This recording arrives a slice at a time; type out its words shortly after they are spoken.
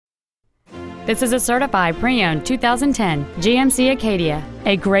This is a certified pre-owned 2010 GMC Acadia,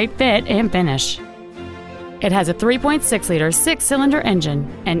 a great fit and finish. It has a 3.6-liter six-cylinder engine,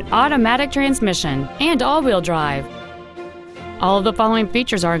 an automatic transmission, and all-wheel drive. All of the following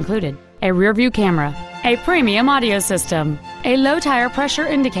features are included: a rear-view camera, a premium audio system, a low-tire pressure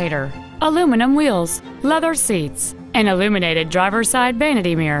indicator, aluminum wheels, leather seats, an illuminated driver's side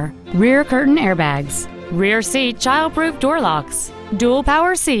vanity mirror, rear curtain airbags, rear seat child-proof door locks, dual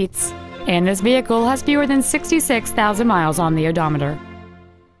power seats, and this vehicle has fewer than 66,000 miles on the odometer.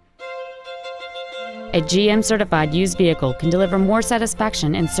 A GM certified used vehicle can deliver more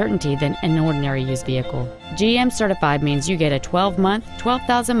satisfaction and certainty than an ordinary used vehicle. GM certified means you get a 12-month,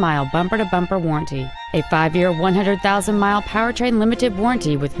 12,000-mile bumper-to-bumper warranty, a 5-year, 100,000-mile powertrain limited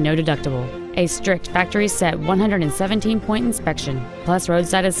warranty with no deductible, a strict factory set 117-point inspection, plus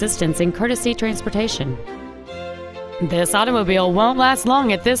roadside assistance and courtesy transportation. This automobile won't last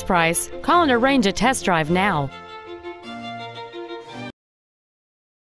long at this price. Call and arrange a test drive now.